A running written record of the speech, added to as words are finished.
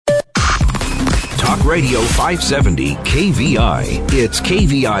Talk Radio 570 KVI. It's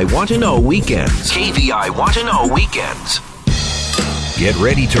KVI Want to Know Weekends. KVI Want to Know Weekends. Get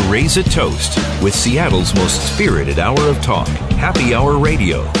ready to raise a toast with Seattle's most spirited hour of talk, Happy Hour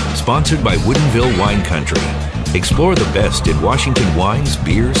Radio, sponsored by Woodinville Wine Country. Explore the best in Washington wines,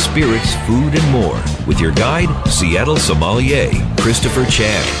 beer, spirits, food, and more with your guide, Seattle sommelier, Christopher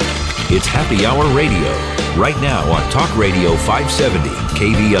Chan. It's Happy Hour Radio, right now on Talk Radio 570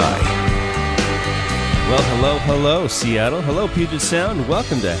 KVI. Well, hello, Seattle. Hello, Puget Sound.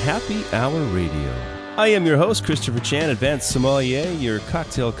 Welcome to Happy Hour Radio. I am your host, Christopher Chan, Advanced Sommelier, your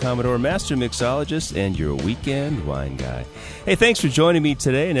Cocktail Commodore, Master Mixologist, and your Weekend Wine Guy. Hey, thanks for joining me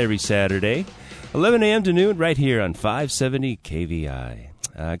today and every Saturday, 11 a.m. to noon, right here on 570 KVI.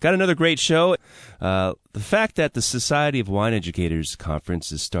 Got another great show. The fact that the Society of Wine Educators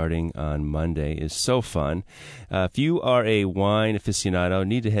Conference is starting on Monday is so fun. If you are a wine aficionado,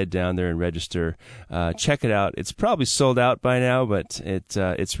 need to head down there and register. Check it out. It's probably sold out by now, but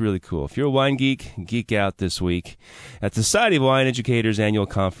it's really cool. If you're a wine geek, geek out this week at the Society of Wine Educators Annual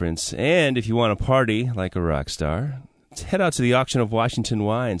Conference. And if you want to party like a rock star, head out to the Auction of Washington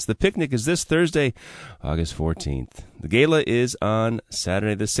Wines. The picnic is this Thursday, August 14th. The gala is on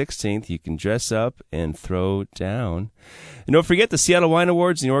Saturday the 16th. You can dress up and throw down. And don't forget, the Seattle Wine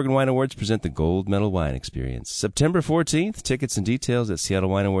Awards and the Oregon Wine Awards present the Gold Medal Wine Experience. September 14th, tickets and details at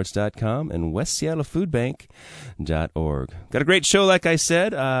SeattleWineAwards.com and WestSeattleFoodBank.org. Got a great show, like I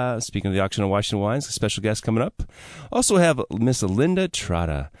said. Speaking of the Auction of Washington Wines, a special guest coming up. Also have Miss Linda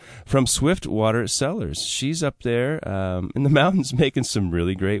Trotta from Swiftwater Cellars. She's up there in the mountains making some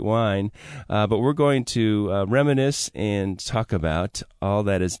really great wine. But we're going to reminisce and talk about all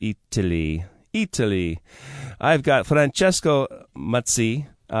that is Italy. I've got Francesco Mazzi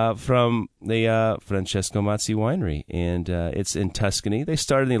from the Francesco Mazzi Winery, and it's in Tuscany. They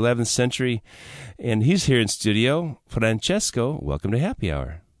started in the 11th century, and he's here in studio. Francesco, welcome to Happy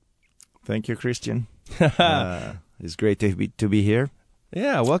Hour. Thank you, Christian. It's great to be here.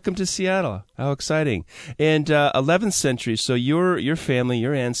 Yeah, welcome to Seattle. How exciting. And 11th century, so your family,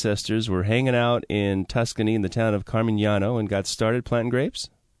 your ancestors were hanging out in Tuscany in the town of Carmignano and got started planting grapes?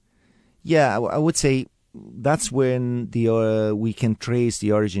 Yeah, I would say that's when we can trace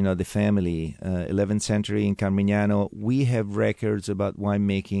the origin of the family. 11th century in Carmignano. We have records about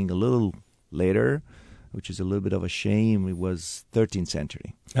winemaking a little later, which is a little bit of a shame. It was 13th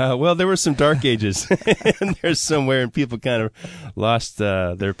century. Well, there were some dark ages in there somewhere, and people kind of lost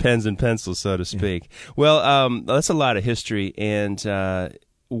their pens and pencils, so to speak. Yeah. Well, that's a lot of history, and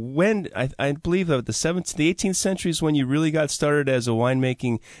when I believe that the 18th century is when you really got started as a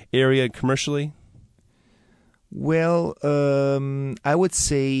winemaking area commercially. Well, I would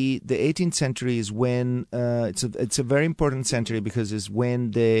say the 18th century is when it's a very important century because it's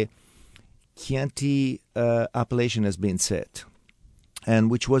when the Chianti appellation has been set, and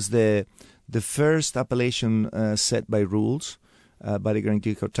which was the first appellation set by rules by the Grand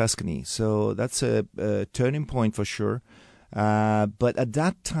Duke of Tuscany. So that's a turning point for sure. But at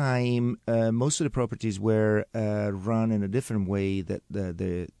that time, most of the properties were run in a different way that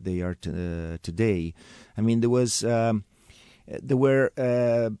they are today. I mean, there were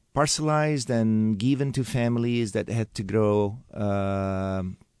parcelized and given to families that had to grow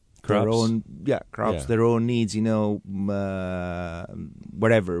their own crops, their own needs,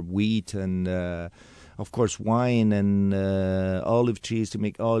 whatever, wheat and of course wine and olive trees to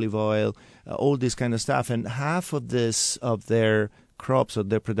make olive oil, all this kind of stuff. And half of their crops or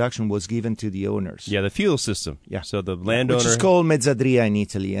their production was given to the owners. Yeah, the feudal system. Yeah. So the landowner, which is called mezzadria in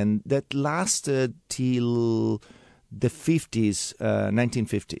Italy, and that lasted till the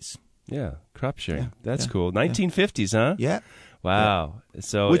 1950s. Yeah, crop sharing. Yeah, that's cool. 1950s, huh? Yeah. Wow. Yeah.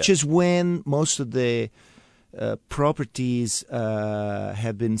 So, which is when most of the properties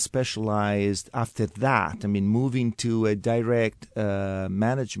have been specialized after that. I mean, moving to a direct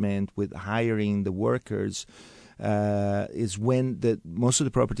management with hiring the workers is when most of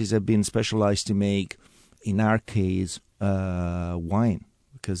the properties have been specialized to make, in our case, wine,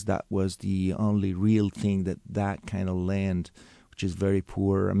 because that was the only real thing that kind of land, which is very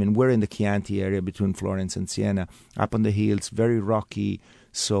poor. I mean, we're in the Chianti area between Florence and Siena, up on the hills, very rocky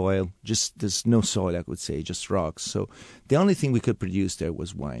soil. Just there's no soil, I would say, just rocks. So the only thing we could produce there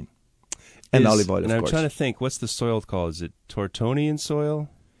was wine and olive oil, of course. And I'm trying to think, what's the soil called? Is it Tortonian soil?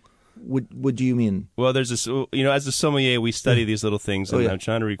 What do you mean? Well, there's this, as a sommelier, we study these little things, and I'm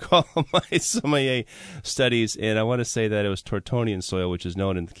trying to recall my sommelier studies, and I want to say that it was Tortonian soil, which is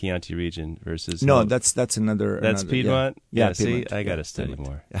known in the Chianti region, versus... No, that's another... That's Piedmont? Yeah, see, Piedmont. I got to study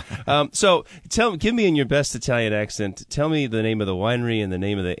more. So, give me in your best Italian accent, tell me the name of the winery and the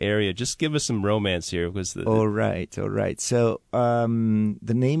name of the area. Just give us some romance here. All right. So,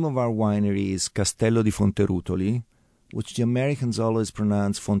 the name of our winery is Castello di Fonterutoli, which the Americans always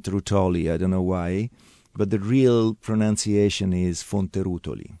pronounce Fonterutoli. I don't know why, but the real pronunciation is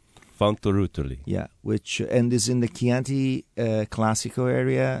Fonterutoli. Fonterutoli. Yeah, and is in the Chianti Classico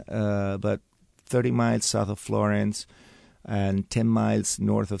area, about 30 miles south of Florence and 10 miles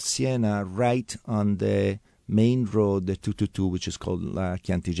north of Siena, right on the main road, the 222, which is called La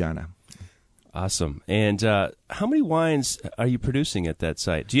Chiantigiana. Awesome. And how many wines are you producing at that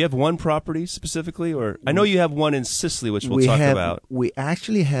site? Do you have one property specifically, or I know you have one in Sicily, which we'll talk about. We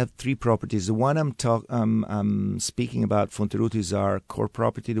actually have 3 properties. The one I'm speaking about, Fonterutoli, is our core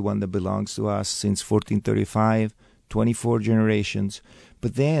property, the one that belongs to us since 1435, 24 generations.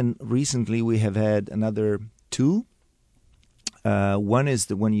 But then recently we have had another 2. One is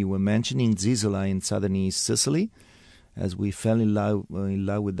the one you were mentioning, Zisola in southern East Sicily, as we fell in love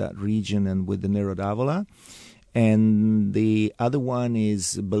with that region and with the Nero d'Avola. And the other one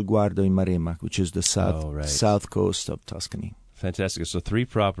is Belguardo in Maremma, which is the south coast of Tuscany. Fantastic. So 3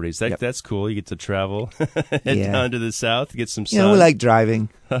 properties. That's cool. You get to travel down to the south, get some sun. We like driving.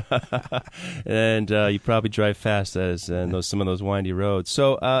 And you probably drive fast some of those windy roads.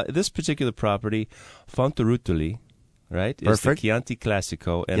 So this particular property, Fonterutoli, right? Perfect. It's the Chianti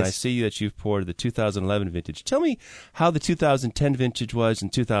Classico, and yes. I see that you've poured the 2011 vintage. Tell me how the 2010 vintage was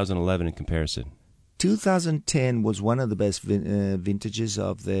and 2011 in comparison. 2010 was one of the best vintages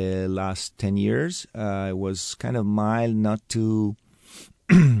of the last 10 years. It was kind of mild, not too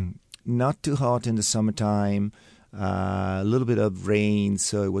hot in the summertime, a little bit of rain,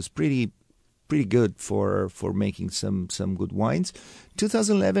 so it was pretty good for making some good wines.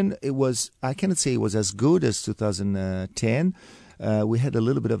 2011, I cannot say it was as good as 2010. We had a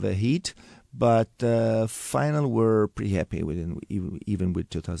little bit of a heat, but final we're pretty happy with it, even with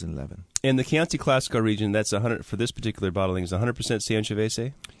 2011. In the Chianti Classico region, that's 100 for this particular bottling is 100%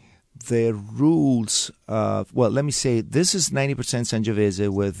 Sangiovese. The rules, let me say this is 90% Sangiovese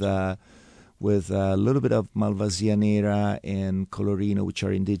with a little bit of Malvasia Nera and Colorino, which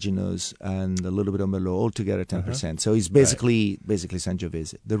are indigenous, and a little bit of Merlot, altogether 10%. So it's basically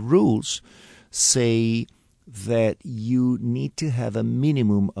Sangiovese. The rules say that you need to have a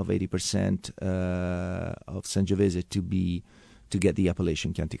minimum of 80% of Sangiovese to get the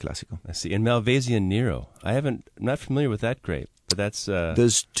appellation Chianti Classico. I see. And Malvasia Nero, I'm not familiar with that grape, but that's...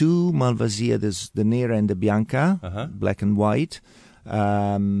 There's 2 Malvasia. There's the Nera and the Bianca, black and white.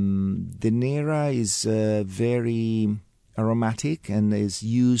 The Nera is very aromatic and is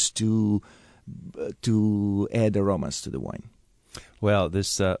used to add aromas to the wine. Well,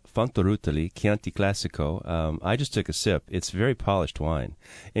 this Fonterutoli Chianti Classico, I just took a sip. It's very polished wine.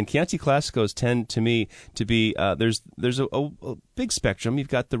 And Chianti Classicos tend to me to be, there's a big spectrum. You've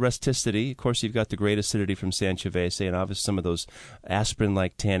got the rusticity. Of course, you've got the great acidity from Sangiovese, and obviously some of those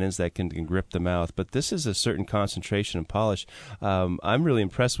aspirin-like tannins that can grip the mouth. But this is a certain concentration and polish. I'm really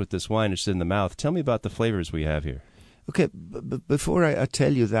impressed with this wine. It's in the mouth. Tell me about the flavors we have here. Okay, before I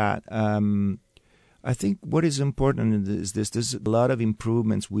tell you that, I think what is important is there's a lot of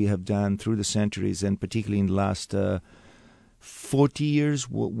improvements we have done through the centuries, and particularly in the last 40 years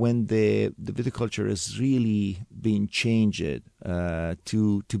when the viticulture has really been changed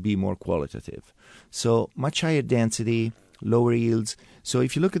to be more qualitative. So much higher density, lower yields. So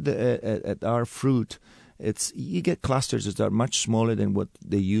if you look at our fruit, you get clusters that are much smaller than what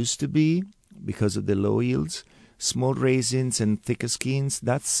they used to be because of the low yields. Small raisins and thicker skins,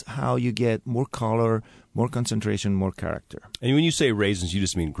 that's how you get more color, more concentration, more character. And when you say raisins, you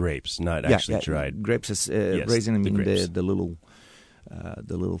just mean grapes, not actually dried. Grapes as raisin, I mean the little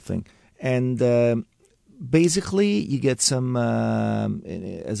thing. And basically, you get some,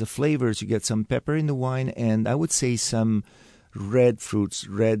 as a flavors, you get some pepper in the wine, and I would say some red fruits,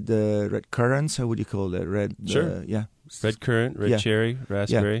 red currants, how would you call that? Sure. Red currant, red cherry,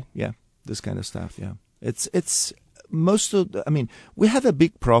 raspberry. Yeah, this kind of stuff, yeah. It's most of we have a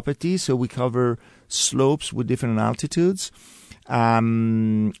big property, so we cover slopes with different altitudes,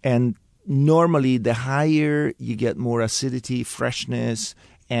 and normally the higher you get more acidity, freshness,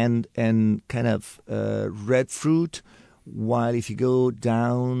 and kind of red fruit. While if you go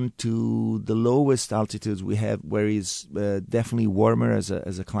down to the lowest altitudes we have, where it's definitely warmer as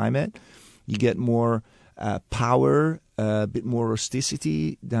a climate, you get more power, a bit more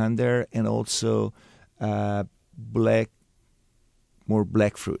rusticity down there, and also more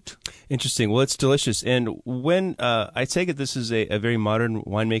black fruit. Interesting. Well, it's delicious. And when I take it, this is a very modern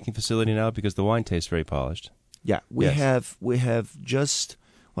winemaking facility now because the wine tastes very polished. Yeah, we have just.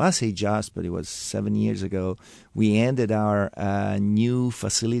 Well, I say just, but it was 7 years ago. We ended our new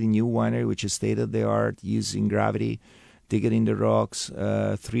facility, new winery, which is state-of-the-art, using gravity, digging in the rocks,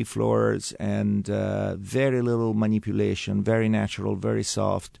 3 floors, and very little manipulation, very natural, very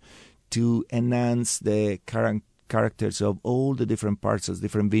soft, to enhance the characters of all the different parcels,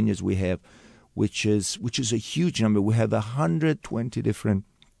 different vineyards we have, which is a huge number. We have 120 different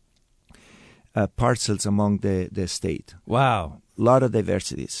parcels among the state. Wow. A lot of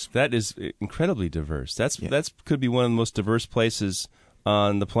diversities. That is incredibly diverse. That's could be one of the most diverse places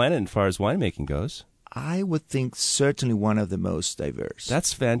on the planet as far as winemaking goes. I would think certainly one of the most diverse.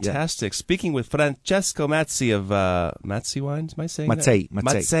 That's fantastic. Yeah. Speaking with Francesco Mazzi of Mazzi Wines, am I saying Mazzei. that?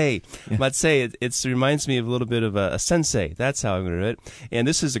 Mazzei. Yeah. Mazzei. It reminds me of a little bit of a sensei. That's how I'm going to do it. And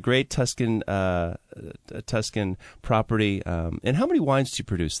this is a great Tuscan property. And how many wines do you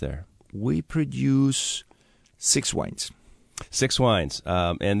produce there? We produce 6 wines. 6 wines.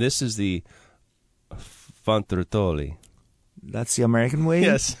 And this is the Fonterutoli. That's the American way?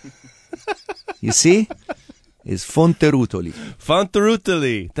 Yes. You see? It's Fonterutoli.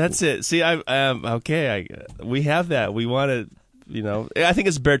 Fonterutoli. That's it. See, we have that. We want to, I think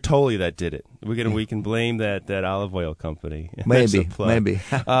it's Bertoli that did it. We can blame that olive oil company. Maybe.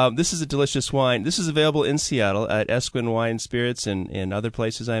 This is a delicious wine. This is available in Seattle at Esquin Wine Spirits and other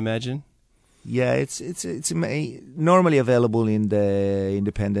places, I imagine. Yeah, it's normally available in the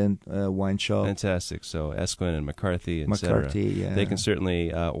independent wine shop. Fantastic. So Esquin and McCarthy, etc. Yeah. They can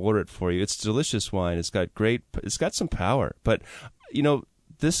certainly order it for you. It's delicious wine. It's got some power. But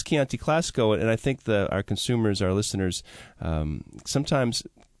this Chianti Classico, and I think our consumers, our listeners, sometimes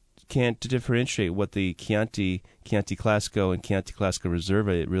can't differentiate what the Chianti Classico and Chianti Classico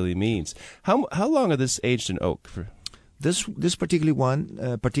Reserva really means. How long are this aged in oak for? This particular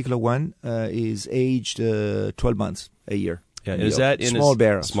one is aged 12 months, a year. Yeah, is that in small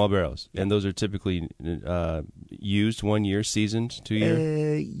barrels? Small barrels, and those are typically used 1 year, seasoned 2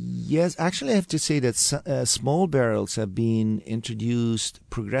 year. Yes, actually, I have to say that small barrels have been introduced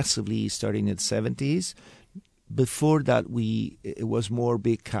progressively starting in the 70s. Before that, it was more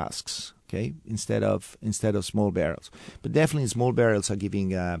big casks, okay, instead of small barrels. But definitely, small barrels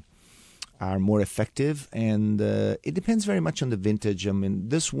are more effective, and it depends very much on the vintage. I mean,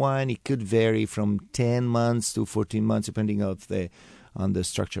 this wine, it could vary from 10 months to 14 months, depending on the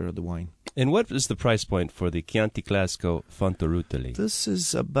structure of the wine. And what is the price point for the Chianti Classico Fonterutoli? This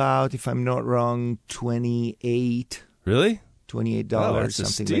is about, if I'm not wrong, $28. Really? $28,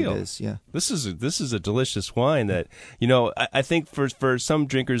 something like this. Yeah, this is a delicious wine that I think for some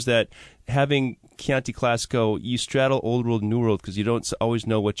drinkers that having Chianti Classico, you straddle old world, new world because you don't always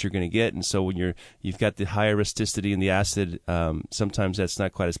know what you're going to get, and so when you've got the higher rusticity and the acid, sometimes that's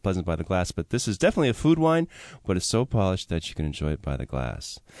not quite as pleasant by the glass. But this is definitely a food wine, but it's so polished that you can enjoy it by the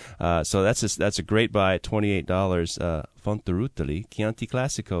glass. So that's a great buy at $28. Fonterutoli Chianti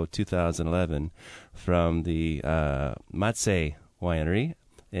Classico 2011 from the Mazzei Winery.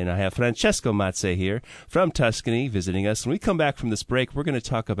 And I have Francesco Mazzei here from Tuscany visiting us. When we come back from this break, we're going to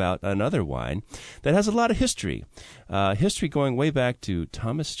talk about another wine that has a lot of history. History going way back to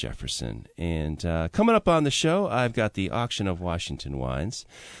Thomas Jefferson. And coming up on the show, I've got the Auction of Washington Wines.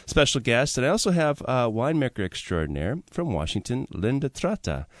 Special guest. And I also have winemaker extraordinaire from Washington, Linda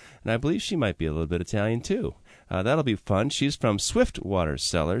Trotta. And I believe she might be a little bit Italian, too. That'll be fun. She's from Swiftwater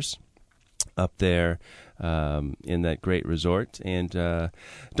Cellars up there in that great resort. And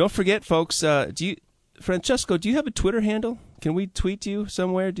don't forget, folks, Francesco, do you have a Twitter handle? Can we tweet you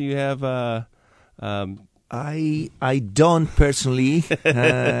somewhere? Do you have... I don't personally.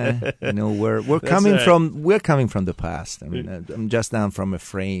 We're coming from the past. I mean, I'm just down from a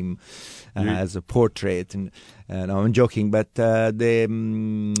frame as a portrait, and I'm joking, but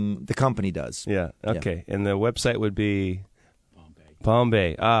the company does. Yeah. Okay. Yeah. And the website would be Palm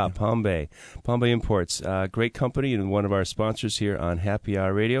Bay. Palm Bay Imports. Great company and one of our sponsors here on Happy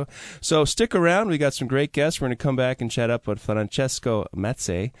Hour Radio. So stick around. We got some great guests. We're going to come back and chat up with Francesco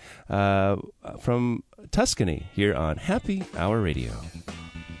Mazzei from Tuscany here on Happy Hour Radio.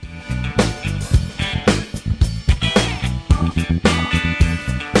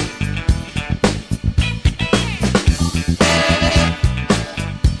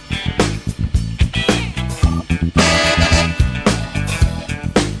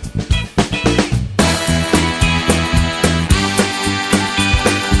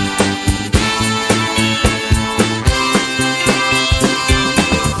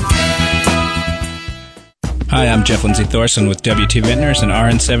 I'm Jeff Lindsay Thorson with WT Vintners and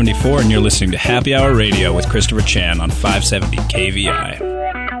RN74, and you're listening to Happy Hour Radio with Christopher Chan on 570 KVI.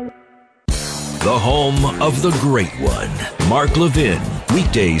 The home of the great one, Mark Levin.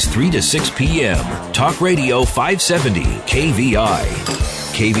 Weekdays 3 to 6 p.m. Talk Radio 570 KVI.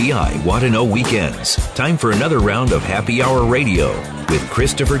 KVI Want to Know Weekends. Time for another round of Happy Hour Radio with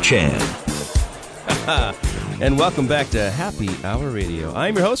Christopher Chan. And welcome back to Happy Hour Radio.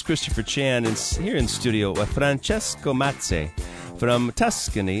 I'm your host, Christopher Chan, and here in studio with Francesco Mazze from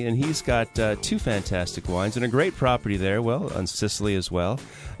Tuscany, and he's got two fantastic wines and a great property there, well, on Sicily as well.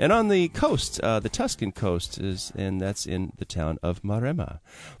 And on the coast, the Tuscan coast, and that's in the town of Maremma.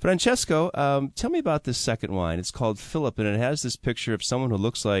 Francesco, tell me about this second wine. It's called Philip, and it has this picture of someone who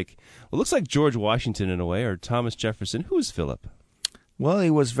looks like George Washington in a way, or Thomas Jefferson. Who is Philip? Well, he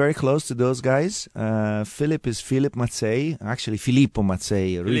was very close to those guys. Philip is Philip Mazzei, actually Filippo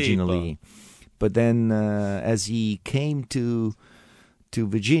Mazzei originally. But then as he came to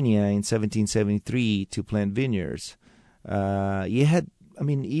Virginia in 1773 to plant vineyards, he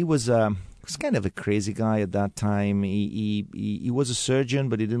was kind of a crazy guy at that time. He was a surgeon,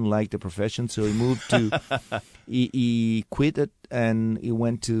 but he didn't like the profession, so he moved to, he quit it, and he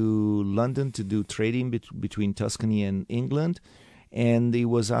went to London to do trading between Tuscany and England. And he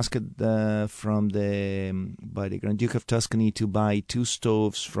was asked by the Grand Duke of Tuscany to buy 2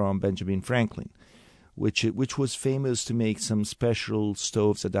 stoves from Benjamin Franklin, which was famous to make some special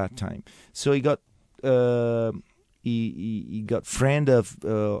stoves at that time. So he got he got friend of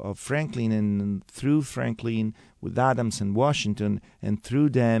Franklin, and through Franklin with Adams and Washington, and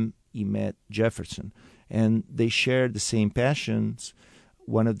through them he met Jefferson, and they shared the same passions.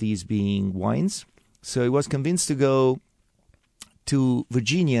 One of these being wines. So he was convinced to go to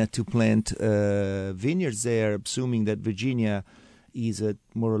Virginia to plant vineyards there, assuming that Virginia is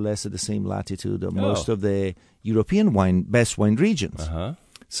more or less at the same latitude of most of the European best wine regions. Uh-huh.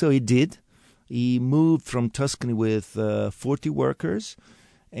 So he did. He moved from Tuscany with 40 workers,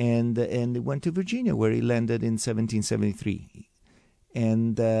 and he went to Virginia, where he landed in 1773.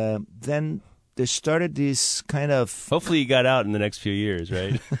 And then they started this kind of... Hopefully he got out in the next few years,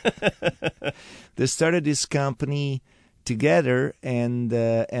 right? They started this company together, and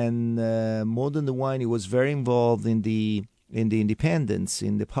more than the wine, he was very involved in the independence,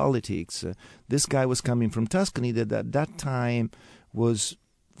 in the politics. This guy was coming from Tuscany that at that time was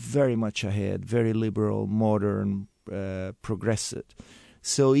very much ahead, very liberal, modern, progressive.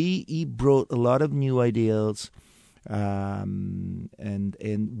 So he brought a lot of new ideals, and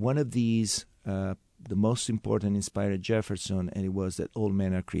one of these, the most important, inspired Jefferson, and it was that all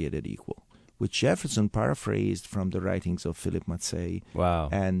men are created equal, which Jefferson paraphrased from the writings of Philip Mazzei. Wow.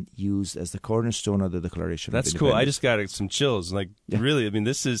 And used as the cornerstone of the Declaration of Independence. That's cool. I just got some chills. Really, I mean,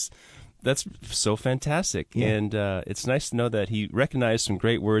 that's so fantastic. Yeah. And it's nice to know that he recognized some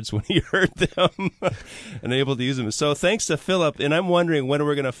great words when he heard them and able to use them. So thanks to Philip, and I'm wondering when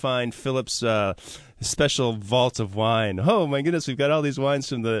we're going to find Philip's special vault of wine. Oh my goodness, we've got all these wines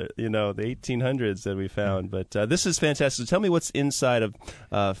from the 1800s that we found. But this is fantastic. So tell me what's inside of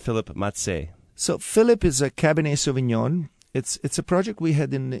Philip Mazzei. So Philip is a Cabernet Sauvignon. It's a project we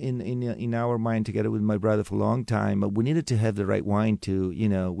had in our mind together with my brother for a long time. We needed to have the right wine to,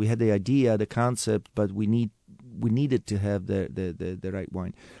 we had the idea, the concept, but we needed to have the right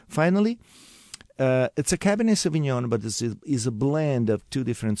wine. Finally, it's a Cabernet Sauvignon, but it's a blend of 2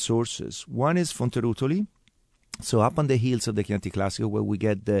 different sources. One is Fonterutoli, so up on the hills of the Chianti Classico, where we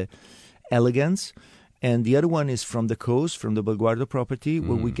get the elegance. And the other one is from the coast, from the Belguardo property,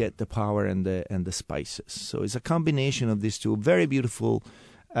 where we get the power and the spices. So it's a combination of these 2. Very beautiful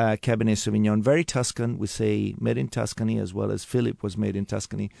Cabernet Sauvignon, very Tuscan. We say made in Tuscany, as well as Philip was made in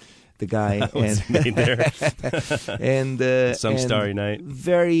Tuscany, the guy. Was made there. and some starry night.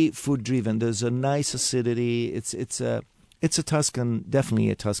 Very food driven. There's a nice acidity. It's a Tuscan, definitely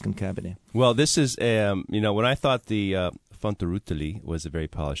a Tuscan Cabernet. Well, this is when I thought the Fonterutoli was a very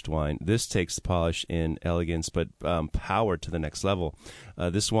polished wine. This takes polish and elegance, but power to the next level.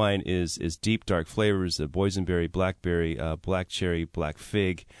 This wine is deep, dark flavors: boysenberry, blackberry, black cherry, black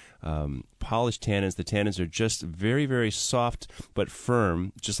fig, polished tannins. The tannins are just very, very soft but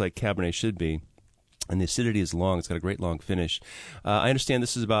firm, just like Cabernet should be. And the acidity is long. It's got a great long finish. I understand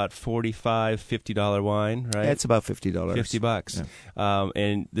this is about $45, $50 wine, right? It's about $50. $50. Yeah.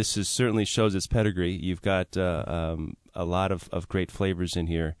 And this certainly shows its pedigree. You've got a lot of great flavors in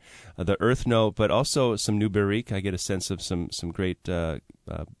here. The earth note, but also some new barrique. I get a sense of some great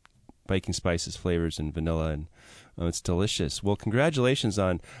baking spices, flavors, and vanilla and Oh, it's delicious. Well, congratulations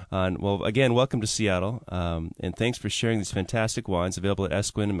well, again, welcome to Seattle, and thanks for sharing these fantastic wines available at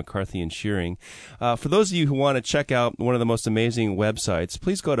Esquin and McCarthy and Shearing. For those of you who want to check out one of the most amazing websites,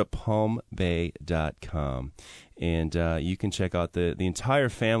 please go to palmbay.com. And you can check out the entire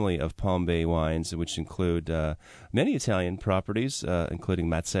family of Palm Bay wines, which include many Italian properties, including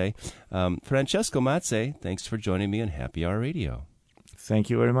Matze. Francesco Matze, thanks for joining me on Happy Hour Radio. Thank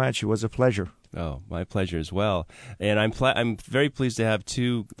you very much. It was a pleasure. Oh, my pleasure as well. And I'm very pleased to have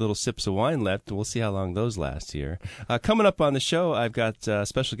 2 little sips of wine left. We'll see how long those last here. Coming up on the show, I've got a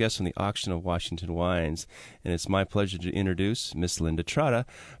special guest from the Auction of Washington Wines, and it's my pleasure to introduce Miss Linda Trotta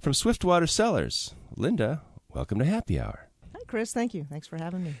from Swiftwater Cellars. Linda, welcome to Happy Hour. Hi, Chris. Thank you. Thanks for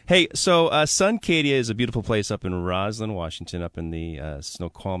having me. Hey, so Suncadia is a beautiful place up in Roslyn, Washington, up in the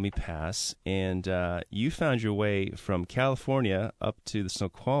Snoqualmie Pass. And you found your way from California up to the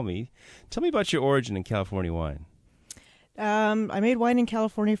Snoqualmie. Tell me about your origin in California wine. I made wine in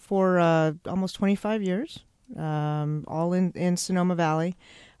California for almost 25 years, all in Sonoma Valley.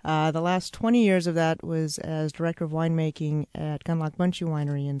 The last 20 years of that was as director of winemaking at Gunlock Bundschuh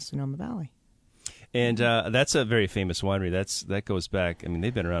Winery in Sonoma Valley. And that's a very famous winery. That goes back. I mean,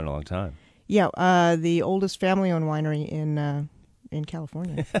 they've been around a long time. Yeah, the oldest family-owned winery in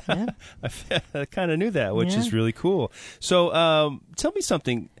California. Yeah. I kind of knew that, which is really cool. So tell me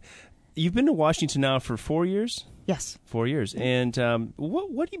something. You've been to Washington now for 4 years? Yes. 4 years. And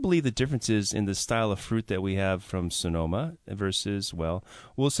what do you believe the difference is in the style of fruit that we have from Sonoma versus, well,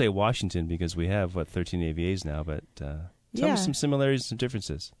 we'll say Washington because we have, 13 AVAs now, but... Tell me some similarities and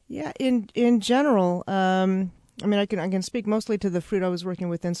differences. Yeah, in general, I mean, I can speak mostly to the fruit I was working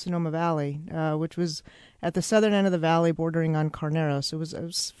with in Sonoma Valley, which was at the southern end of the valley, bordering on Carneros. It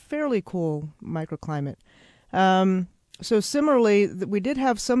was fairly cool microclimate. So similarly, we did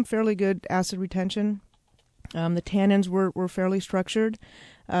have some fairly good acid retention. The tannins were fairly structured,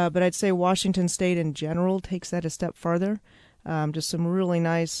 but I'd say Washington State in general takes that a step farther. Just some really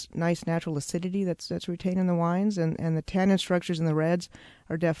nice natural acidity that's retained in the wines, and the tannin structures in the reds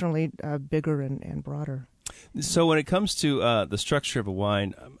are definitely bigger and broader. So when it comes to the structure of a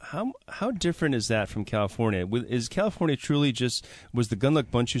wine, how different is that from California? Is California truly was the Gunlock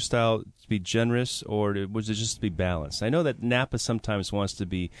Bundschuh style to be generous, or was it just to be balanced? I know that Napa sometimes wants to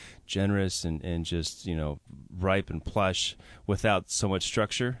be generous and just, ripe and plush without so much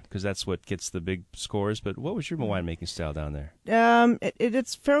structure, because that's what gets the big scores. But what was your winemaking style down there?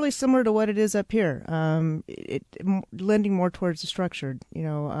 It's fairly similar to what it is up here. Lending more towards the structured.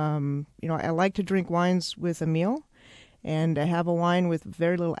 I like to drink wines with a meal, and I have a wine with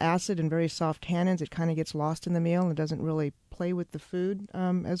very little acid and very soft tannins. It kind of gets lost in the meal and doesn't really play with the food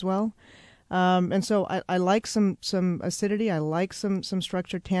as well. And so I like some acidity. I like some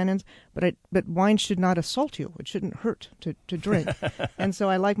structured tannins, but wine should not assault you. It shouldn't hurt to drink. And so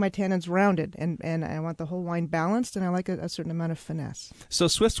I like my tannins rounded, and I want the whole wine balanced, and I like a certain amount of finesse. So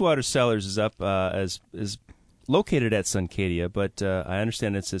Swiftwater Cellars is up is located at Suncadia, but I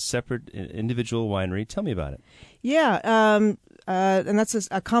understand it's a separate individual winery. Tell me about it. Yeah, and that's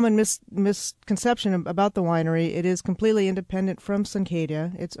a common misconception about the winery. It is completely independent from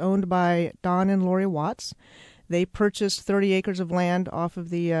Suncadia. It's owned by Don and Lori Watts. They purchased 30 acres of land off of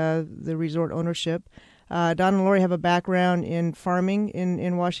the resort ownership. Don and Lori have a background in farming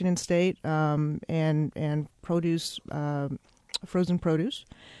in Washington State and produce, frozen produce.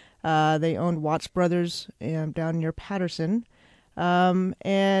 They owned Watts Brothers down near Patterson.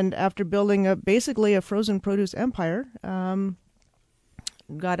 And after building basically a frozen produce empire,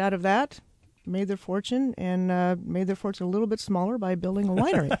 got out of that, made their fortune, and made their fortune a little bit smaller by building a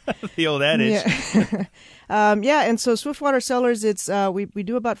winery. The old adage. Yeah. And so Swiftwater Cellars, it's we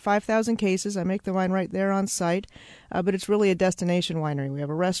do about 5,000 cases. I make the wine right there on site, but it's really a destination winery. We have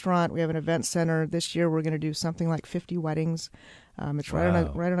a restaurant, we have an event center. This year we're going to do something like 50 weddings. It's right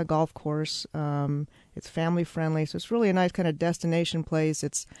on a golf course. It's family friendly, so it's really a nice kind of destination place.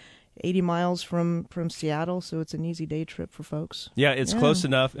 It's 80 miles from Seattle, so it's an easy day trip for folks. Yeah, it's close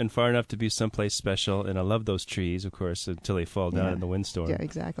enough and far enough to be someplace special, and I love those trees, of course, until they fall down in the windstorm. Yeah,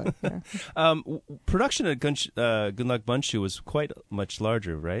 exactly. Yeah. Production at Gunlock Bundschuh was quite much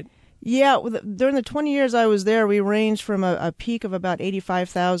larger, right? Yeah, during the 20 years I was there, we ranged from a peak of about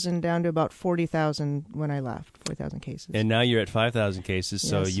 85,000 down to about 40,000 when I left, 40,000 cases. And now you're at 5,000 cases,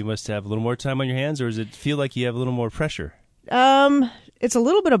 so you must have a little more time on your hands, or does it feel like you have a little more pressure? It's a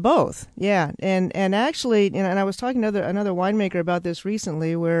little bit of both, yeah. And actually, and I was talking to another winemaker about this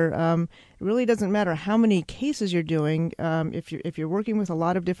recently, where it really doesn't matter how many cases you're doing. If you're working with a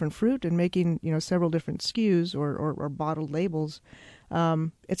lot of different fruit and making several different SKUs or bottled labels,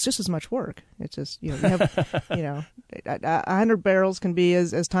 it's just as much work. It's just, you have, 100 barrels can be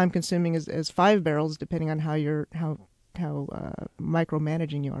as time consuming as 5 barrels, depending on how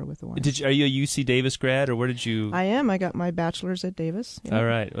micromanaging you are with the wine. Are you a UC Davis grad, or where did you? I am. I got my bachelor's at Davis. Yeah. All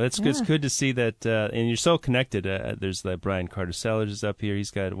right. Well, it's good to see that, and you're so connected. There's Brian Carter Sellers is up here.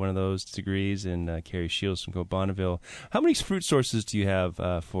 He's got one of those degrees, and Carrie Shields from Bonneville. How many fruit sources do you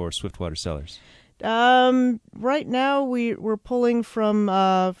have for Swiftwater Cellars? Right now we're pulling from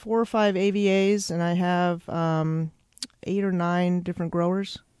 4 or 5 AVAs, and I have 8 or 9 different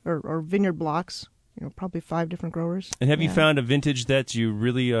growers or vineyard blocks. Probably 5 different growers. And have you found a vintage that you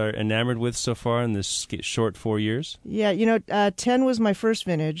really are enamored with so far in this short 4 years? Yeah, 10 was my first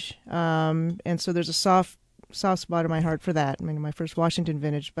vintage, and so there's a soft spot in my heart for that. I mean, my first Washington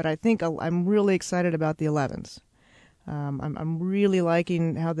vintage, but I think I'm really excited about the 11s. I'm really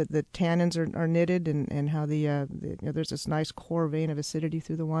liking how the tannins are knitted, and how there's this nice core vein of acidity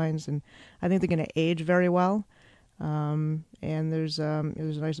through the wines, and I think they're going to age very well. And there's a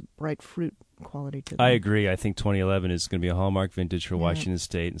nice bright fruit quality to them. I agree. I think 2011 is going to be a hallmark vintage for Washington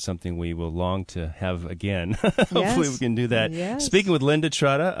State, and something we will long to have again. Hopefully we can do that. Yes. Speaking with Linda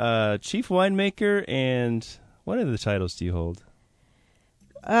Trotta, chief winemaker, and what other titles do you hold?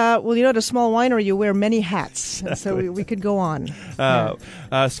 Well, at a small winery, you wear many hats, so we could go on.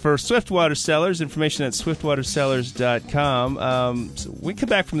 For Swiftwater Cellars, information at swiftwatercellars.com. So we come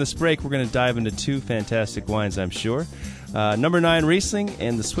back from this break, we're going to dive into 2 fantastic wines, I'm sure. Number 9 Riesling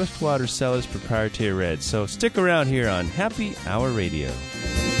and the Swiftwater Cellars Proprietary Red. So stick around here on Happy Hour Radio.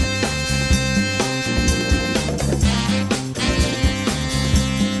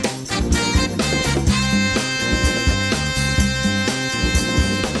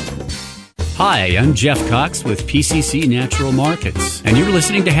 Hi, I'm Jeff Cox with PCC Natural Markets, and you're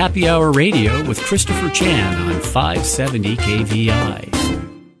listening to Happy Hour Radio with Christopher Chan on 570 KVI.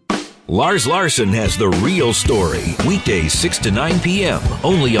 Lars Larson has the real story. Weekdays 6 to 9 p.m.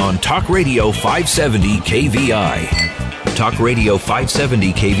 only on Talk Radio 570 KVI. Talk Radio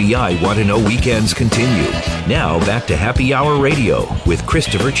 570 KVI Want to Know Weekends continue. Now back to Happy Hour Radio with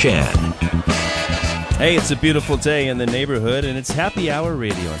Christopher Chan. Hey, it's a beautiful day in the neighborhood, and it's Happy Hour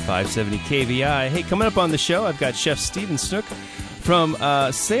Radio on 570 KVI. Hey, coming up on the show, I've got Chef Stephen Snook from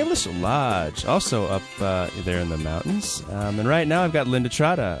Salish Lodge, also up there in the mountains. And right now I've got Linda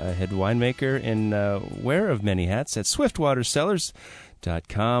Trotta, a head winemaker and wearer of many hats at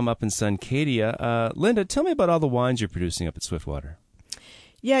SwiftwaterCellars.com up in Suncadia. Linda, tell me about all the wines you're producing up at Swiftwater.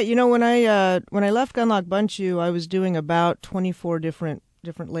 Yeah, when I left Gunlock Bunchu, I was doing about 24 different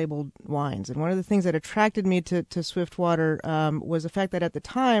labeled wines. And one of the things that attracted me to Swiftwater was the fact that at the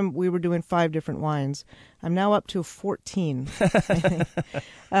time we were doing 5 different wines. I'm now up to 14.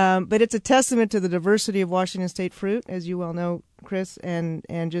 But it's a testament to the diversity of Washington State fruit, as you well know, Chris, and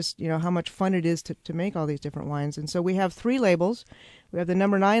just how much fun it is to make all these different wines. And so we have 3 labels. We have the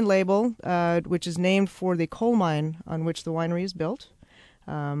number 9 label, which is named for the coal mine on which the winery is built.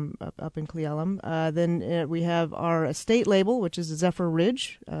 Up in Cle Elum. Then we have our estate label, which is Zephyr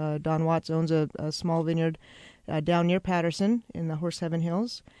Ridge. Don Watts owns a small vineyard down near Patterson in the Horse Heaven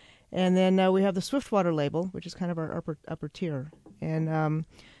Hills. And then we have the Swiftwater label, which is kind of our upper tier. And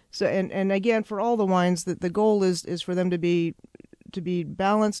and again, for all the wines, the goal is for them to be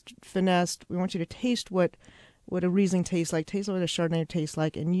balanced, finessed. We want you to taste what a Riesling tastes like, taste what a Chardonnay tastes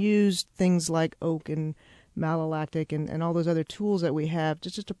like, and use things like oak and malolactic and all those other tools that we have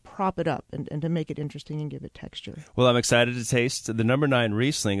just to prop it up and to make it interesting and give it texture. Well, I'm excited to taste the number 9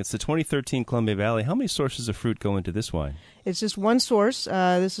 Riesling. It's the 2013 Columbia Valley. How many sources of fruit go into this wine? It's just one source.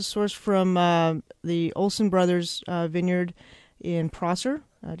 This is sourced from the Olson Brothers vineyard in Prosser,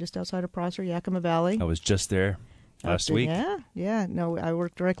 just outside of Prosser, Yakima Valley. I was just there last week. Yeah. No, I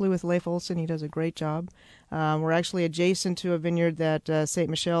work directly with Leif Olson. He does a great job. We're actually adjacent to a vineyard that St.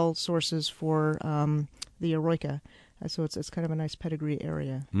 Michel sources for the Eroica. So it's kind of a nice pedigree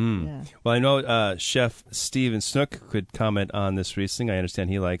area. Yeah. Well, I know Chef Stephen Snook could comment on this Riesling. I understand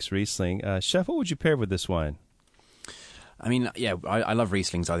he likes Riesling. Chef, what would you pair with this wine? I mean, yeah, I love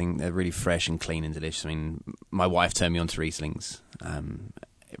Rieslings. I think they're really fresh and clean and delicious. I mean, my wife turned me on to Rieslings.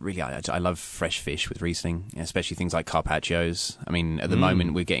 Really, I love fresh fish with Riesling, especially things like carpaccios. I mean, at the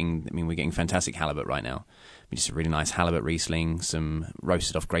moment we're getting fantastic halibut right now. Just a really nice halibut Riesling, some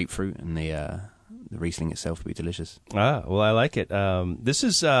roasted off grapefruit, and the Riesling itself would be delicious. Well, I like it. This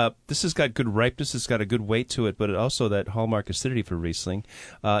has got good ripeness. It's got a good weight to it, but also that hallmark acidity for Riesling,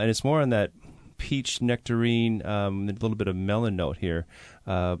 and it's more on that peach nectarine, a little bit of melon note here.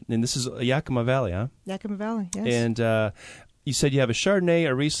 And this is Yakima Valley, huh? Yakima Valley, yes. And you said you have a Chardonnay,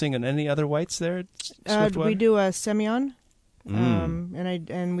 a Riesling, and any other whites there at Swiftwater? We do a Semillon.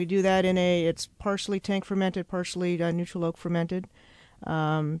 and we do that it's partially tank fermented, partially neutral oak fermented.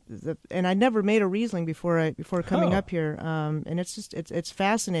 And I never made a Riesling before coming up here, and it's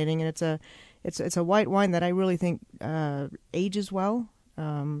fascinating, and it's a white wine that I really think ages well.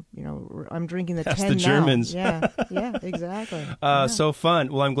 I'm drinking the 10 now. The Germans. Yeah, exactly. So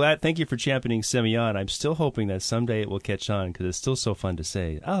fun. Well, I'm glad. Thank you for championing Semillon. I'm still hoping that someday it will catch on because it's still so fun to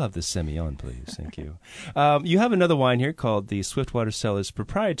say, I'll have the Semillon, please. Thank you. You have another wine here called the Swiftwater Cellars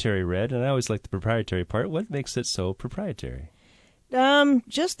Proprietary Red, and I always like the proprietary part. What makes it so proprietary?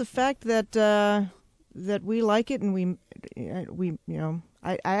 Just the fact that we like it, and we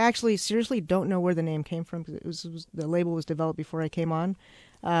I actually seriously don't know where the name came from because the label was developed before I came on.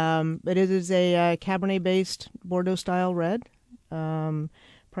 But it is a Cabernet-based Bordeaux-style red,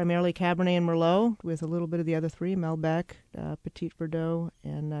 primarily Cabernet and Merlot, with a little bit of the other three: Malbec, Petit Verdot,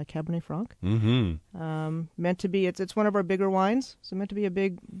 and Cabernet Franc. Mm-hmm. Meant to be, it's one of our bigger wines, so meant to be a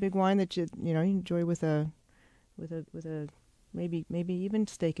big wine that you enjoy with a maybe even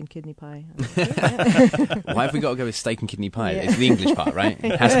steak and kidney pie. Why have we got to go with steak and kidney pie? Yeah. It's the English part, right?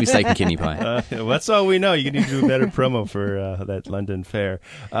 It has to be steak and kidney pie. That's all we know. You need to do a better promo for that London fair.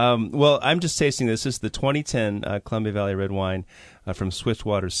 Well, I'm just tasting this. This is the 2010 Columbia Valley Red Wine from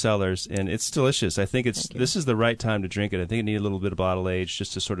Swiftwater Cellars, and it's delicious. I think this is the right time to drink it. I think it needs a little bit of bottle age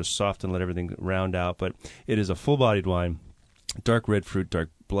just to sort of soften, let everything round out, but it is a full-bodied wine. Dark red fruit, dark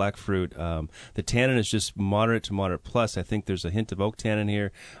black fruit. The tannin is just moderate to moderate plus. I think there's a hint of oak tannin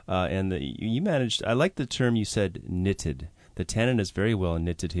here. And you managed, I like the term you said, knitted. The tannin is very well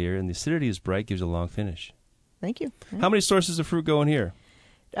knitted here, and the acidity is bright, gives a long finish. Thank you. How many sources of fruit go in here?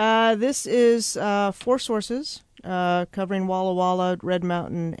 This is 4 sources covering Walla Walla, Red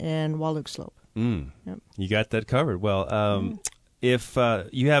Mountain, and Walluk Slope. Yep. You got that covered. Well, if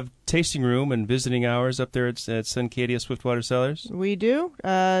you have tasting room and visiting hours up there at Suncadia Swiftwater Cellars? We do.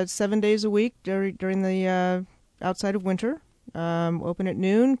 7 days a week during the outside of winter. Open at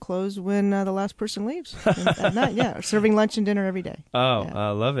noon, close when the last person leaves at night. Yeah, serving lunch and dinner every day. Oh, yeah. I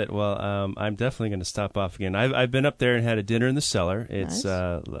love it. Well, I'm definitely going to stop off again. I've been up there and had a dinner in the cellar. It's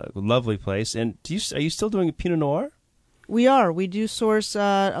a lovely place. And are you still doing a Pinot Noir? We are. We do source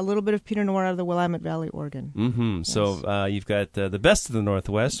a little bit of Pinot Noir out of the Willamette Valley, Oregon. Mm-hmm. Yes. So you've got the best of the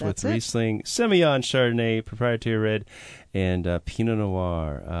Northwest with Riesling, Semillon, Chardonnay, Proprietary Red, and Pinot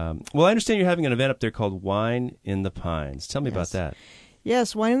Noir. Well, I understand you're having an event up there called Wine in the Pines. Tell me about that.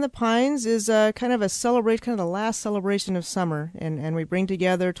 Yes, Wine in the Pines is kind of a celebration, kind of the last celebration of summer, and we bring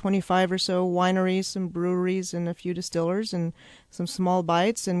together 25 or so wineries, some breweries, and a few distillers, and some small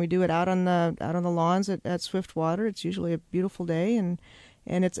bites, and we do it out on the lawns at Swiftwater. It's usually a beautiful day, and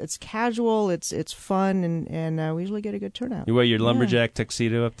it's casual, it's fun, and we usually get a good turnout. You wear your lumberjack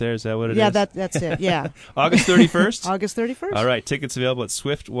tuxedo up there? Is that what it is? Yeah, that's it. Yeah. August 31st. August 31st. All right, tickets available at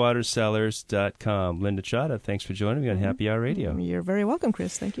swiftwatercellars.com. Linda Chada, thanks for joining me on Happy Hour Radio. You're very welcome,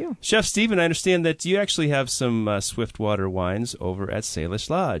 Chris. Thank you. Chef Stephen, I understand that you actually have some Swiftwater wines over at Salish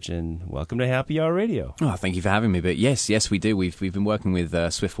Lodge, and welcome to Happy Hour Radio. Oh, thank you for having me. But yes, we do. We've been working with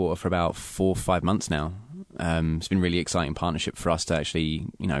Swiftwater for about 4 or 5 months now. It's been a really exciting partnership for us to actually,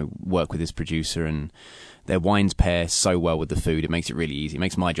 work with this producer, and their wines pair so well with the food. It makes it really easy. It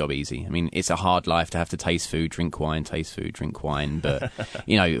makes my job easy. I mean, it's a hard life to have to taste food, drink wine, taste food, drink wine. But,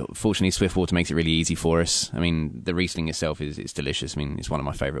 fortunately, Swiftwater makes it really easy for us. I mean, the Riesling itself is delicious. I mean, it's one of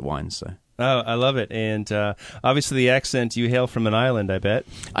my favorite wines. So. Oh, I love it. And obviously the accent, you hail from an island, I bet.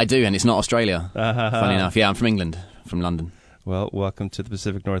 I do, and it's not Australia, funny enough. Yeah, I'm from England, from London. Well, welcome to the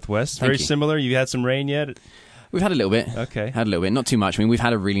Pacific Northwest. Very similar. You had some rain yet? We've had a little bit. Okay. Had a little bit. Not too much. I mean, we've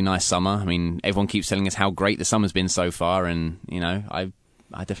had a really nice summer. I mean, everyone keeps telling us how great the summer's been so far, and,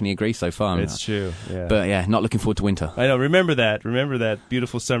 I definitely agree so far. It's true, yeah. But, yeah, not looking forward to winter. I know. Remember that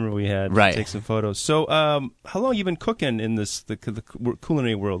beautiful summer we had. Right. Take some photos. So, how long have you been cooking in the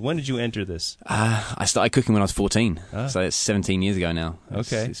culinary world? When did you enter this? I started cooking when I was 14, so it's 17 years ago now.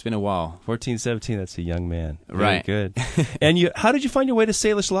 Okay. It's been a while. 14, 17, that's a young man. Right. Very good. And how did you find your way to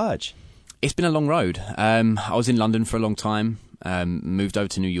Salish Lodge? It's been a long road. I was in London for a long time, moved over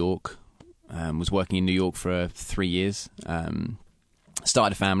to New York, was working in New York for 3 years,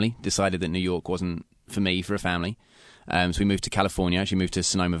 started a family, decided that New York wasn't for me, for a family. So we moved to California, actually moved to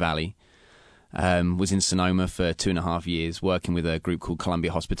Sonoma Valley. Was in Sonoma for 2.5 years, working with a group called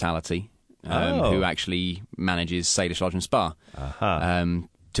Columbia Hospitality, who actually manages Salish Lodge and Spa.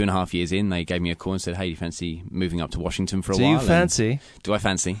 2.5 years in, they gave me a call and said, hey, do you fancy moving up to Washington for a while? Do you fancy? Do I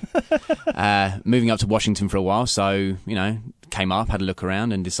fancy? Moving up to Washington for a while, so, came up, had a look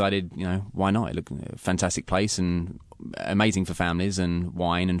around and decided, why not? It looked a fantastic place and amazing for families and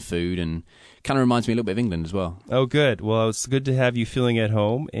wine and food, and kind of reminds me a little bit of England as well. Oh, good. Well, it's good to have you feeling at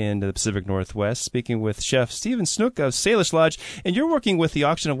home in the Pacific Northwest. Speaking with Chef Stephen Snook of Salish Lodge, and you're working with the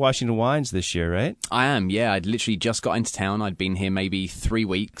Auction of Washington Wines this year, right? I am, yeah. I'd literally just got into town. I'd been here maybe 3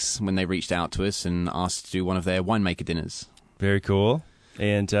 weeks when they reached out to us and asked to do one of their winemaker dinners. Very cool.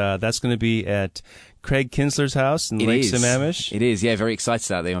 And that's going to be at Craig Kinsler's house in Lake Sammamish. It is, yeah. Very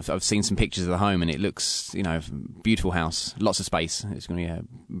excited out there. I've seen some pictures of the home, and it looks, beautiful house, lots of space. It's going to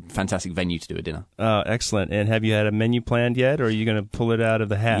be a fantastic venue to do a dinner. Oh, excellent. And have you had a menu planned yet, or are you going to pull it out of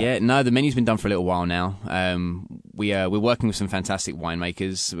the hat? Yeah, no, the menu's been done for a little while now. We're working with some fantastic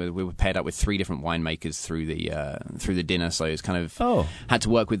winemakers. We were paired up with 3 different winemakers through the dinner, so it's kind of had to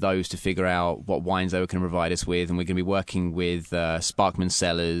work with those to figure out what wines they were going to provide us with, and we're going to be working with Sparkman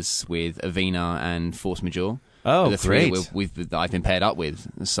Cellars, with Avena, and Force Majeure. Oh, the 3 great. that I've been paired up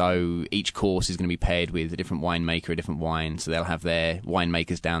with. So each course is going to be paired with a different winemaker, a different wine. So they'll have their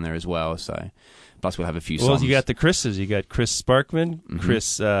winemakers down there as well. So plus we'll have a few songs. Well, you got the Chris's. You got Chris Sparkman,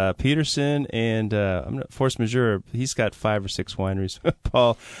 Chris Peterson, and Force Majeure. He's got 5 or 6 wineries.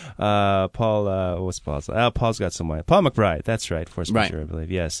 Paul, what's Paul's? Paul's got some wine. Paul McBride. That's right. Force Majeure, I believe.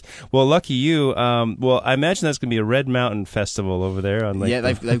 Yes. Well, lucky you. Well, I imagine that's going to be a Red Mountain Festival over there on Lake. Yeah,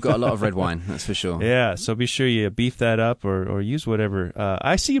 they've got a lot of red wine. That's for sure. Yeah. So be sure you beef that up or use whatever.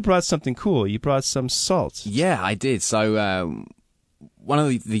 I see you brought something cool. You brought some salt. Yeah, I did. So. One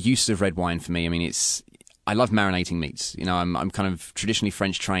of the uses of red wine for me, I mean, I love marinating meats. I'm kind of traditionally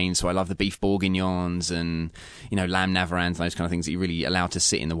French trained, so I love the beef bourguignons and, lamb navarins and those kind of things that you really allow to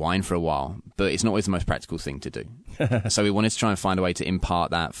sit in the wine for a while. But it's not always the most practical thing to do. So we wanted to try and find a way to impart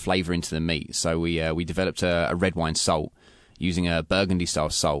that flavour into the meat. So we developed a red wine salt using a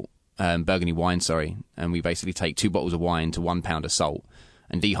Burgundy-style salt, Burgundy wine, and we basically take 2 bottles of wine to 1 pound of salt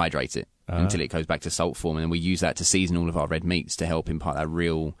and dehydrate it. Until it goes back to salt form, and then we use that to season all of our red meats to help impart that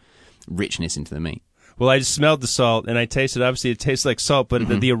real richness into the meat. Well, I just smelled the salt, and I tasted, obviously it tastes like salt, but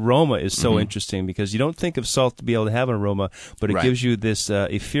the aroma is so interesting, because you don't think of salt to be able to have an aroma, but it gives you this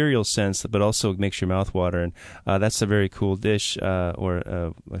ethereal sense, but also makes your mouth water, and that's a very cool dish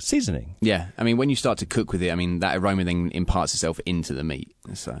or seasoning. Yeah, I mean, when you start to cook with it, I mean, that aroma then imparts itself into the meat.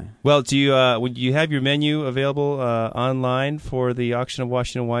 So, well, do you have your menu available online for the Auction of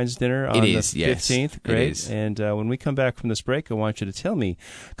Washington Wines dinner on the 15th? Yes. Great. It is. And when we come back from this break, I want you to tell me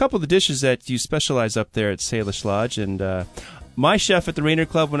a couple of the dishes that you specialize up there at Salish Lodge. And my chef at the Rainier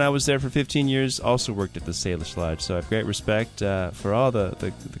Club, when I was there for 15 years, also worked at the Salish Lodge. So I have great respect for all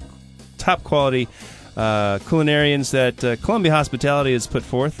the top quality culinarians that Columbia Hospitality has put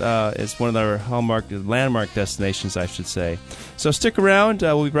forth as one of our landmark destinations, I should say. So stick around.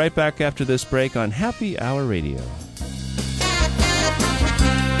 We'll be right back after this break on Happy Hour Radio.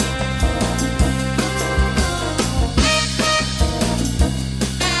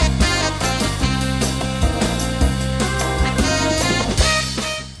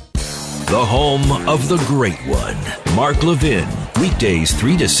 The home of the great one, Mark Levin. Weekdays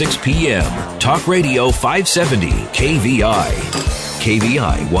 3 to 6 p.m. Talk Radio 570 KVI.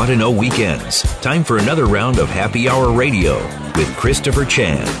 KVI Want to Know Weekends. Time for another round of Happy Hour Radio with Christopher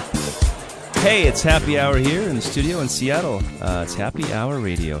Chan. Hey, it's Happy Hour here in the studio in Seattle. It's Happy Hour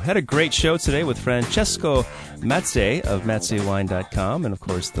Radio. Had a great show today with Francesco Matze of MatzeWine.com, and of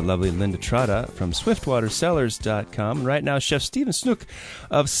course the lovely Linda Trotta from SwiftwaterCellars.com. And right now, Chef Stephen Snook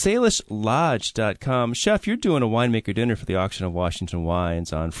of SalishLodge.com. Chef, you're doing a winemaker dinner for the Auction of Washington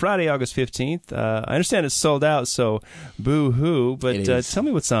Wines on Friday, August 15th. I understand it's sold out, so boo-hoo, but tell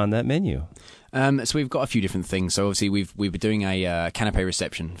me what's on that menu. So we've got a few different things. So obviously we've been doing a canapé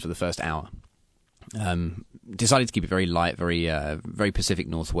reception for the first hour. Decided to keep it very light, very Pacific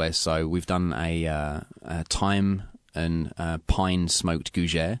Northwest. So we've done a thyme and pine smoked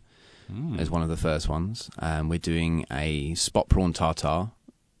gougere as one of the first ones. We're doing a spot prawn tartare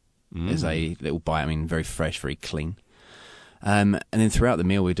as a little bite. I mean, very fresh, very clean. And then throughout the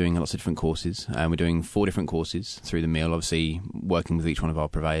meal, we're doing lots of different courses. We're doing 4 different courses through the meal, obviously working with each one of our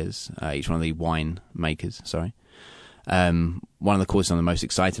purveyors, each one of the wine makers, sorry. One of the courses I'm the most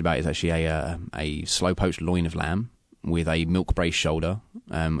excited about is actually a slow-poached loin of lamb with a milk braised shoulder.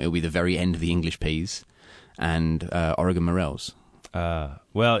 It'll be the very end of the English peas and Oregon morels.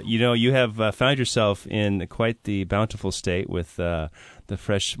 Well, you have found yourself in quite the bountiful state with the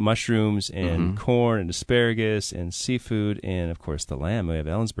fresh mushrooms and corn and asparagus and seafood and, of course, the lamb. We have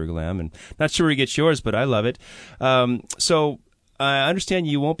Ellensburg lamb, and not sure where you get yours, but I love it. So I understand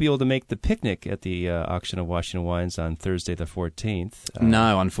you won't be able to make the picnic at the Auction of Washington Wines on Thursday the 14th.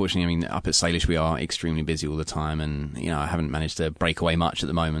 No, unfortunately. I mean, up at Salish we are extremely busy all the time, and I haven't managed to break away much at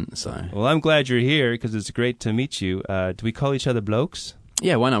the moment. So, well, I'm glad you're here because it's great to meet you. Do we call each other blokes?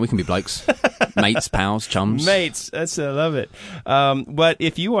 Yeah, why not? We can be blokes. Mates, pals, chums. Mates. I love it. But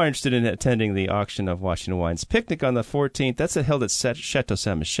if you are interested in attending the Auction of Washington Wines picnic on the 14th, that's held at Chateau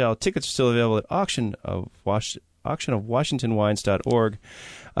Saint Michel. Tickets are still available at auctionofwashingtonwines.org.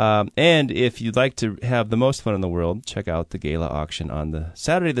 And if you'd like to have the most fun in the world, check out the gala auction on the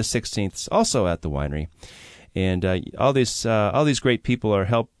Saturday the 16th, also at the winery. And all these great people are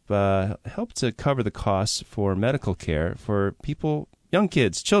help to cover the costs for medical care for people, young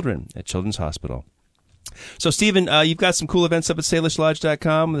kids, children at Children's Hospital. So, Stephen, you've got some cool events up at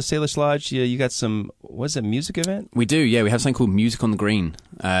SalishLodge.com. The Salish Lodge, you got some, what is it, music event? We do, yeah. We have something called Music on the Green.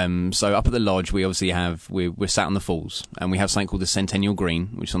 So up at the lodge, we obviously have, we're sat on the falls, and we have something called the Centennial Green,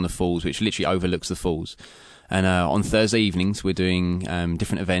 which is on the falls, which literally overlooks the falls. And on Thursday evenings, we're doing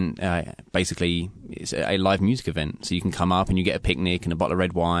different event. Basically, it's a live music event. So you can come up and you get a picnic and a bottle of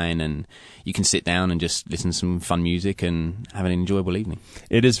red wine, and you can sit down and just listen to some fun music and have an enjoyable evening.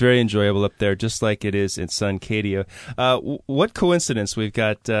 It is very enjoyable up there, just like it is in Suncadia. What coincidence! We've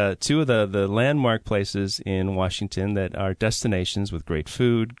got two of the landmark places in Washington that are destinations with great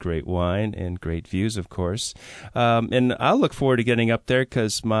food, great wine, and great views, of course. And I'll look forward to getting up there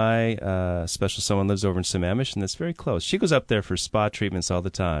because my special someone lives over in Sammamish, and that's very close. She goes up there for spa treatments all the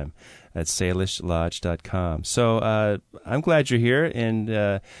time at SalishLodge.com. So I'm glad you're here, and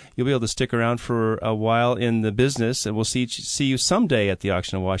you'll be able to stick around for a while in the business, and we'll see you someday at the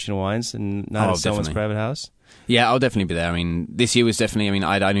Auction of Washington Wines, and not at someone's private house. Yeah, I'll definitely be there. I mean, this year was definitely,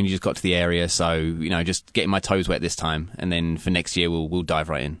 I only just got to the area, so, just getting my toes wet this time, and then for next year we'll dive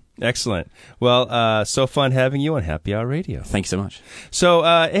right in. Excellent. Well, so fun having you on Happy Hour Radio. Thank you so much. So,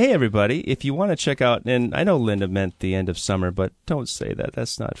 hey, everybody, if you want to check out, and I know Linda meant the end of summer, but don't say that.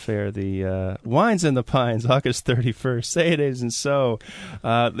 That's not fair. The Wines in the Pines, August 31st. Say it isn't so.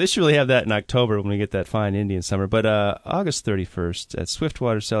 They should really have that in October when we get that fine Indian summer. But August 31st at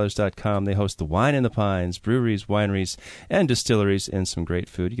SwiftwaterCellars.com, they host the Wine in the Pines, breweries, wineries, and distilleries, and some great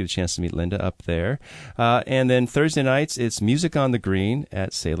food. You get a chance to meet Linda up there. And then Thursday nights, it's Music on the Green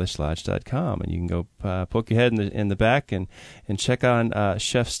at SalishLodge.com, and you can go poke your head in the back and check on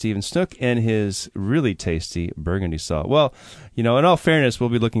Chef Stephen Snook and his really tasty Burgundy salt. Well, in all fairness, we'll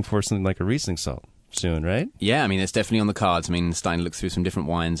be looking for something like a Riesling salt soon, right? Yeah, it's definitely on the cards. Starting to look through some different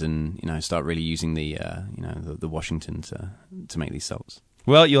wines and start really using the Washington to make these salts.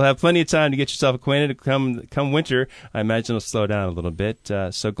 Well, you'll have plenty of time to get yourself acquainted. Come winter, I imagine it'll slow down a little bit.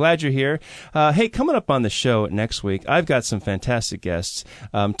 So glad you're here. Hey, coming up on the show next week, I've got some fantastic guests.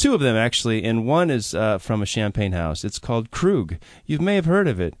 Two of them, actually, and one is from a champagne house. It's called Krug. You may have heard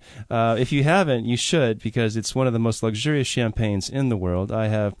of it. If you haven't, you should, because it's one of the most luxurious champagnes in the world. I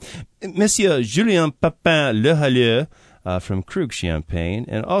have Monsieur Julien Papin Le Hallieux from Krug Champagne,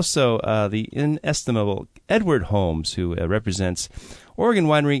 and also the inestimable Edward Holmes, who represents Oregon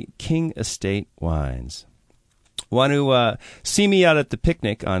winery King Estate Wines. Want to see me out at the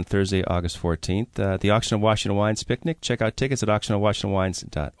picnic on Thursday, August 14th, the Auction of Washington Wines picnic. Check out tickets at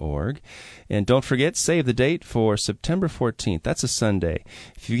auctionofwashingtonwines.org. And don't forget, save the date for September 14th. That's a Sunday.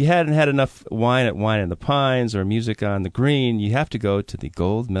 If you hadn't had enough wine at Wine in the Pines or Music on the Green, you have to go to the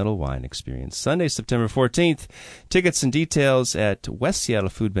Gold Medal Wine Experience. Sunday, September 14th. Tickets and details at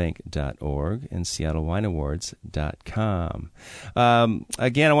westseattlefoodbank.org and seattlewineawards.com.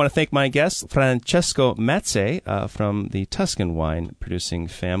 Again, I want to thank my guest, Francesco Mazze, from the Tuscan wine producing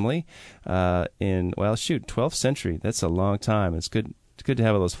family in 12th century. That's a long time. It's good to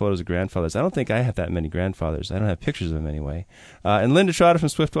have all those photos of grandfathers. I don't think I have that many grandfathers. I don't have pictures of them anyway. And Linda Trotter from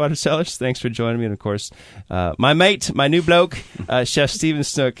Swiftwater Cellars, thanks for joining me. And, of course, my mate, my new bloke, Chef Stephen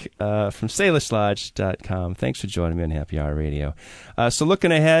Snook from SalishLodge.com. Thanks for joining me on Happy Hour Radio. So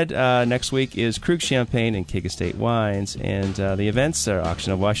looking ahead, next week is Krug Champagne and King Estate Wines. And the events are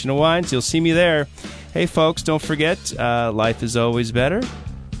Auction of Washington Wines. You'll see me there. Hey, folks, don't forget, life is always better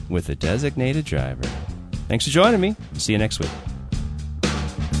with a designated driver. Thanks for joining me. See you next week.